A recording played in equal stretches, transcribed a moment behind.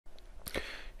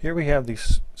Here we have the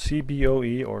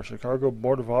CBOE, or Chicago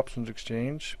Board of Options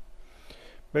Exchange.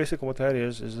 Basically what that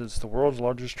is it's the world's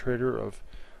largest trader of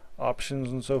options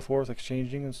and so forth,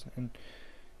 exchanging, and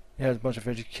it has a bunch of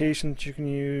education that you can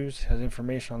use. It has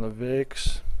information on the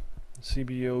VIX,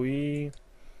 CBOE,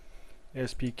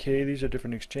 SPK. These are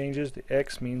different exchanges. The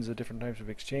X means the different types of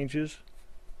exchanges.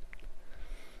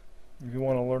 If you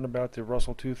want to learn about the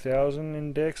Russell 2000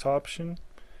 index option,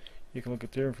 you can look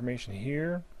at their information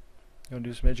here. You'll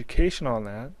do some education on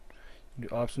that. You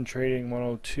do option trading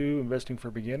 102, investing for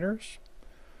beginners.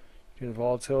 You do the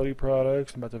volatility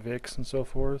products, about the VIX and so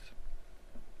forth.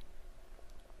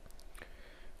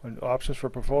 And options for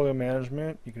portfolio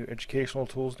management, you can do educational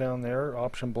tools down there.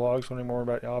 Option blogs, learning more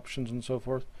about options and so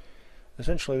forth.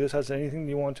 Essentially, this has anything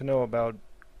you want to know about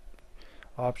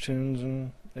options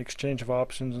and exchange of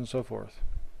options and so forth.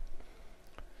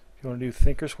 If you want to do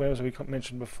thinkorswim, as we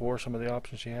mentioned before, some of the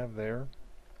options you have there.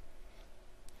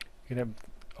 You can have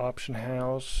Option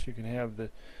House. You can have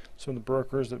some of the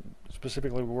brokers that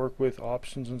specifically work with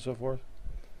options and so forth.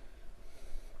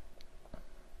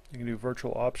 You can do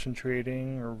virtual option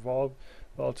trading or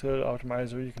volatility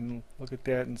optimizer. You can look at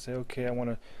that and say, okay, I want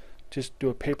to just do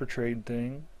a paper trade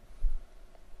thing.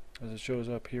 As it shows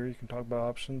up here, you can talk about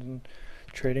options and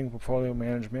trading, portfolio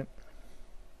management.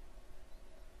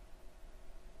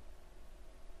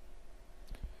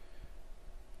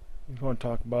 If you want to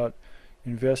talk about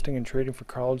investing and trading for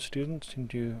college students, you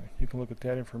can look at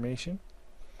that information.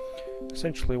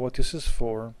 Essentially what this is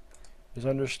for is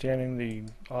understanding the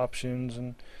options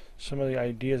and some of the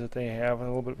ideas that they have, and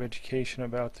a little bit of education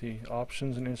about the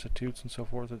options and institutes and so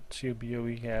forth that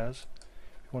CBOE has.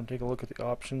 If you want to take a look at the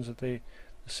options that the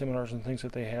seminars and things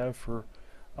that they have for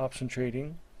option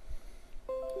trading.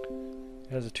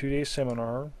 It has a 2-day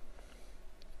seminar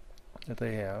that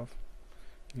they have.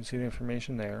 You can see the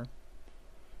information there.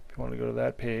 If you want to go to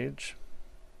that page,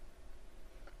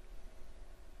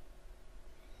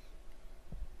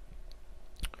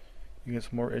 you get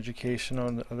some more education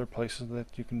on the other places that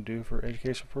you can do for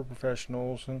education for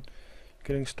professionals and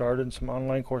getting started, and some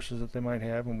online courses that they might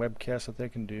have and webcasts that they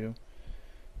can do.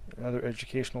 Other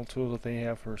educational tools that they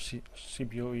have for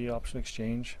CBOE Option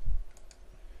Exchange.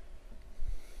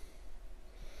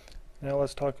 Now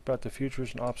let's talk about the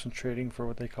futures and option trading for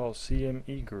what they call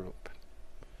CME Group.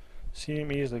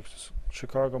 CME is the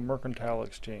Chicago Mercantile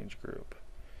Exchange Group.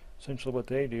 Essentially what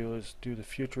they do is do the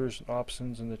futures and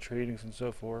options and the tradings and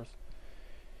so forth.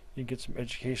 You get some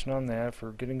education on that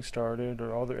for getting started,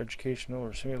 or all their educational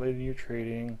or simulating your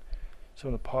trading,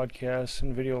 some of the podcasts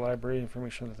and video library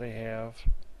information that they have.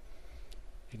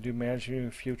 You can do managing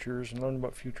futures and learn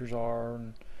what futures are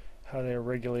and how they are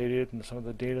regulated and some of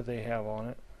the data they have on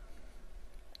it.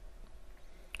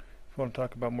 If you want to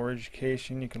talk about more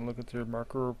education, you can look at their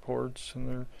market reports, and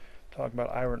they're talking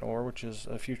about iron ore, which is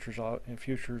a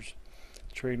futures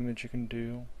trading that you can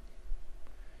do.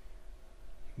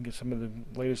 You can get some of the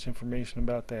latest information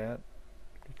about that.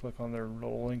 You click on their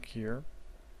little link here.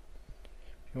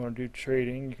 If you want to do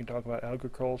trading, you can talk about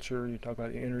agriculture, you talk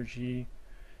about energy,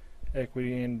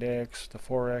 equity index, the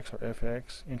Forex or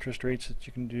FX, interest rates that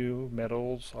you can do,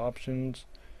 metals, options,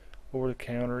 over the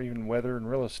counter, even weather and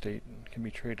real estate can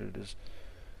be traded as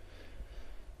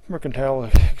Mercantile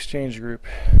Exchange Group.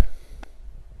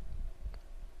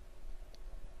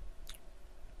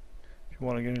 If you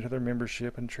want to get into their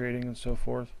membership and trading and so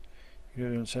forth, you do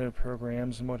their incentive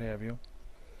programs and what have you.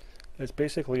 It's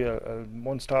basically a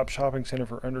one-stop shopping center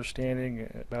for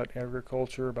understanding about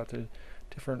agriculture, about the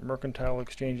different mercantile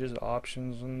exchanges,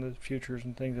 options, and the futures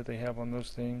and things that they have on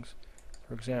those things.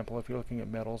 For example, if you're looking at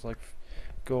metals like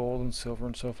gold and silver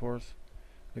and so forth,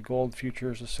 the gold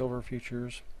futures, the silver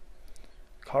futures,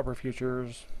 copper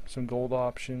futures, some gold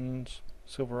options,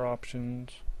 silver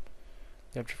options.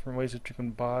 You have different ways that you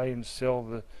can buy and sell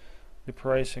the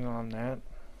pricing on that.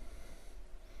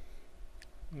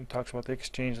 It talks about the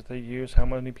exchange that they use, how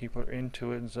many people are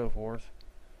into it, and so forth.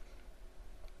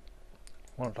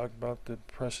 If you want to talk about the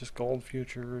precious gold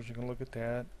futures, you can look at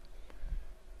that.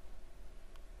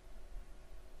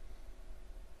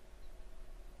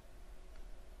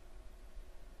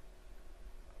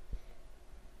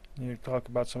 You talk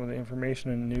about some of the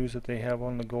information and news that they have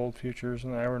on the gold futures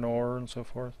and the iron ore and so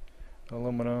forth,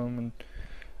 aluminum, and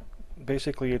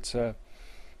basically it's a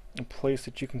place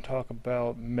that you can talk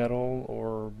about metal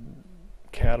or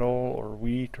cattle or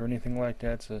wheat or anything like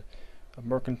that. It's a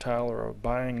mercantile or a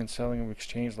buying and selling of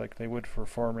exchange like they would for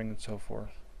farming and so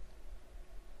forth.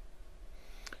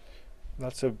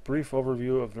 That's a brief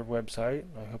overview of their website.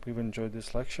 I hope you've enjoyed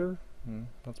this lecture, and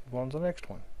let's move on to the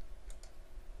next one.